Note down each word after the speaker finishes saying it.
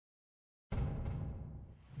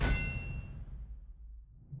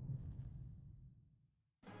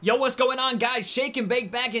Yo, what's going on, guys? Shake and Bake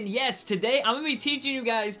back, and yes, today I'm going to be teaching you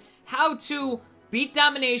guys how to beat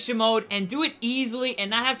Domination mode and do it easily and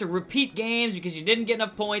not have to repeat games because you didn't get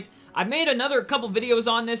enough points. I made another couple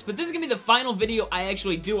videos on this, but this is going to be the final video I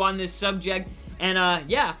actually do on this subject. And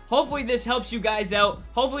yeah, hopefully this helps you guys out.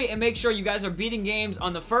 Hopefully it makes sure you guys are beating games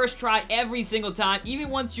on the first try every single time, even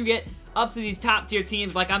once you get up to these top tier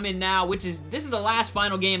teams like I'm in now, this is the last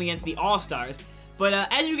final game against the All-Stars. But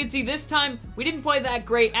as you can see, this time, we didn't play that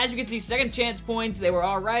great. As you can see, second chance points, they were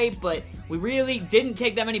alright, but we really didn't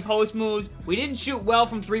take that many post moves. We didn't shoot well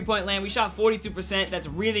from three-point land. We shot 42%. That's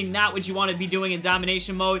really not what you want to be doing in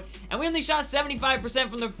Domination mode. And we only shot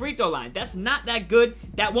 75% from the free throw line. That's not that good.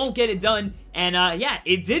 That won't get it done. And yeah,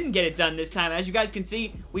 it didn't get it done this time. As you guys can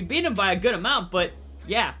see, we beat him by a good amount, but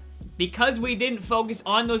yeah, because we didn't focus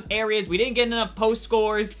on those areas, we didn't get enough post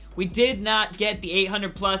scores, we did not get the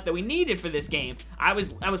 800 plus that we needed for this game. I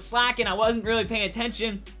was slacking, I wasn't really paying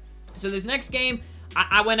attention. So this next game,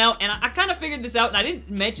 I went out and I kind of figured this out, and I didn't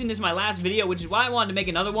mention this in my last video, which is why I wanted to make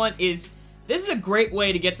another one, is this is a great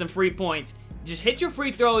way to get some free points. Just hit your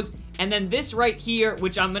free throws, and then this right here,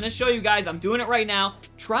 which I'm going to show you guys, I'm doing it right now,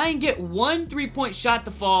 try and get one three-point shot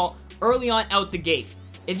to fall early on out the gate.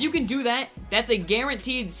 If you can do that, that's a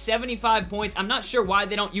guaranteed 75 points. I'm not sure why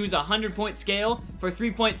they don't use a 100-point scale for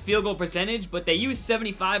three-point field goal percentage, but they use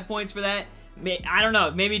 75 points for that. I don't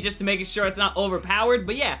know, maybe just to make sure it's not overpowered,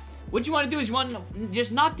 but yeah. What you want to do is you want to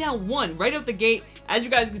just knock down one right out the gate. As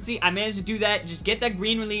you guys can see, I managed to do that. Just get that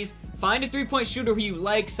green release. Find a three-point shooter who you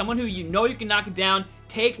like, someone who you know you can knock it down.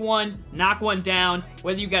 Take one, knock one down,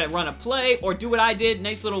 whether you got to run a play or do what I did.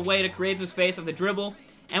 Nice little way to create some space off the dribble.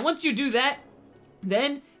 And once you do that,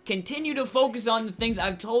 then continue to focus on the things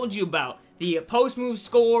I've told you about. The post move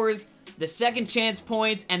scores, the second chance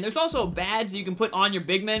points, and there's also a badge that you can put on your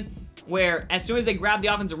big men where as soon as they grab the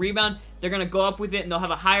offensive rebound, they're going to go up with it and they'll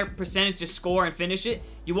have a higher percentage to score and finish it.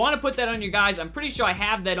 You want to put that on your guys. I'm pretty sure I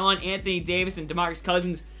have that on Anthony Davis and DeMarcus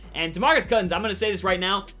Cousins. And DeMarcus Cousins, I'm going to say this right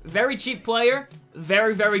now, very cheap player,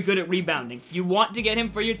 very, very good at rebounding. You want to get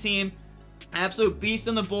him for your team. Absolute beast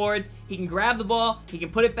on the boards. He can grab the ball. He can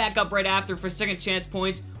put it back up right after for second chance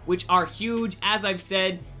points, which are huge, as I've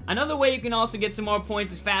said. Another way you can also get some more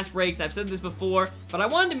points is fast breaks. I've said this before, but I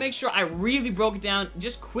wanted to make sure I really broke it down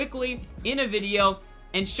just quickly in a video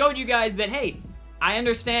and showed you guys that, hey, I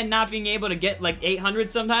understand not being able to get like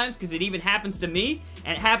 800 sometimes because it even happens to me,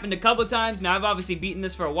 and it happened a couple times. Now, I've obviously beaten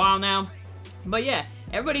this for a while now, but yeah,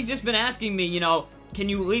 everybody's just been asking me, you know, can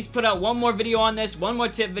you at least put out one more video on this, one more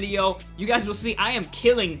tip video? You guys will see I am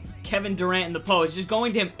killing Kevin Durant in the post, just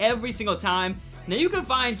going to him every single time. Now, you can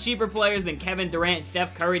find cheaper players than Kevin Durant and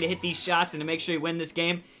Steph Curry to hit these shots and to make sure you win this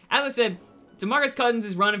game. As I said, DeMarcus Cousins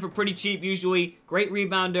is running for pretty cheap usually. Great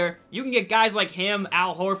rebounder. You can get guys like him,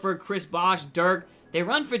 Al Horford, Chris Bosh, Dirk. They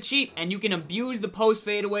run for cheap, and you can abuse the post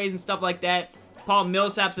fadeaways and stuff like that. Paul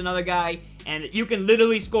Millsap's another guy, and you can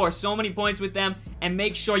literally score so many points with them and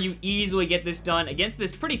make sure you easily get this done against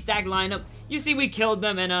this pretty stacked lineup. You see we killed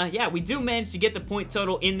them, and yeah, we do manage to get the point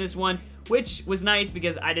total in this one, which was nice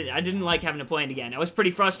because I didn't like having to play it again. I was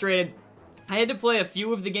pretty frustrated. I had to play a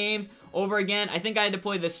few of the games over again. I think I had to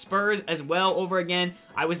play the Spurs as well over again.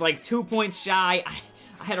 I was like 2 points shy.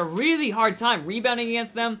 I had a really hard time rebounding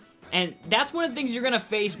against them, and that's one of the things you're going to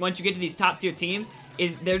face once you get to these top tier teams,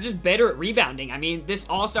 is they're just better at rebounding. I mean, this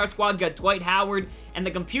all-star squad's got Dwight Howard, and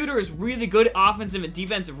the computer is really good at offensive and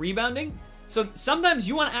defensive rebounding. So sometimes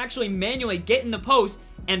you want to actually manually get in the post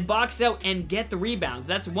and box out and get the rebounds.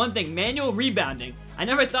 That's one thing, manual rebounding. I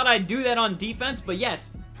never thought I'd do that on defense, but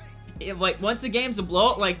yes, like once the game's a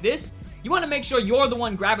blowout like this, you want to make sure you're the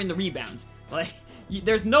one grabbing the rebounds. Like,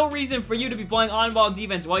 there's no reason for you to be playing on-ball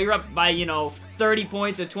defense while you're up by, you know, 30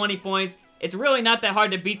 points or 20 points. It's really not that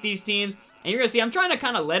hard to beat these teams. And you're going to see, I'm trying to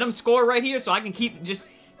kind of let them score right here so I can keep just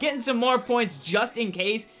getting some more points just in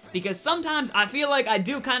case. Because sometimes I feel like I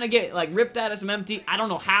do kind of get, like, ripped out of some empty. I don't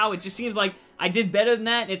know how. It just seems like I did better than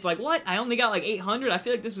that. It's like, what? I only got, like, 800? I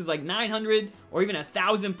feel like this was, like, 900 or even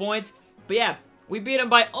 1,000 points. But, yeah, we beat them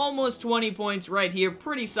by almost 20 points right here.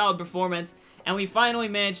 Pretty solid performance. And we finally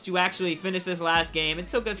managed to actually finish this last game. It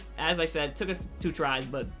took us, as I said, it took us 2 tries,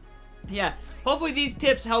 but yeah, hopefully these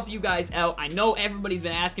tips help you guys out. I know everybody's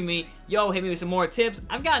been asking me, yo, hit me with some more tips.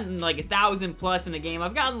 I've gotten like 1,000 plus in the game.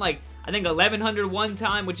 I've gotten like, I think 1,100 one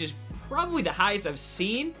time, which is probably the highest I've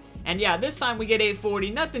seen. And yeah, this time we get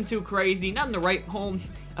 840. Nothing too crazy, nothing to write home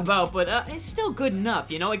about, but it's still good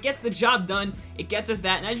enough, you know? It gets the job done. It gets us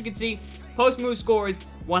that. And as you can see, post move scores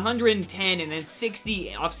 110 and then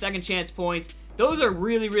 60 off second chance points. Those are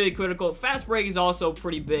really, really critical. Fast break is also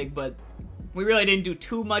pretty big, but we really didn't do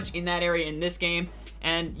too much in that area in this game.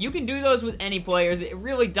 and you can do those with any players. It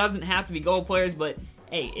really doesn't have to be gold players, but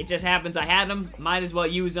hey, it just happens I had them, might as well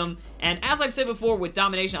use them. And as I've said before with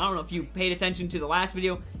Domination, I don't know if you paid attention to the last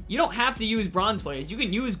video, you don't have to use bronze players. You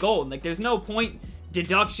can use gold. Like, there's no point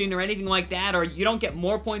deduction or anything like that, or you don't get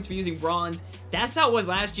more points for using bronze. That's how it was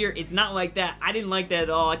last year. It's not like that. I didn't like that at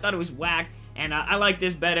all. I thought it was whack, and I like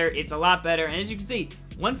this better. It's a lot better, and as you can see,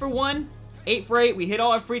 1 for 1, 8 for 8. We hit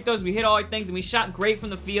all our free throws, we hit all our things, and we shot great from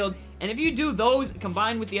the field. And if you do those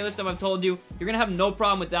combined with the other stuff I've told you, you're going to have no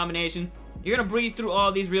problem with Domination. You're going to breeze through all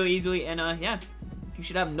of these really easily, and yeah, you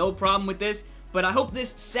should have no problem with this. But I hope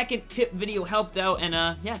this second tip video helped out, and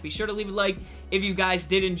yeah, be sure to leave a like if you guys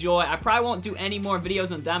did enjoy. I probably won't do any more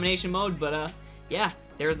videos on Domination mode, but yeah,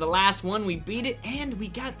 there's the last one. We beat it, and we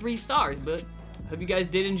got 3 stars, but I hope you guys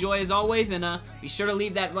did enjoy as always, and be sure to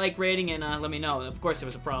leave that like rating and let me know. Of course, there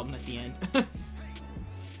was a problem at the end.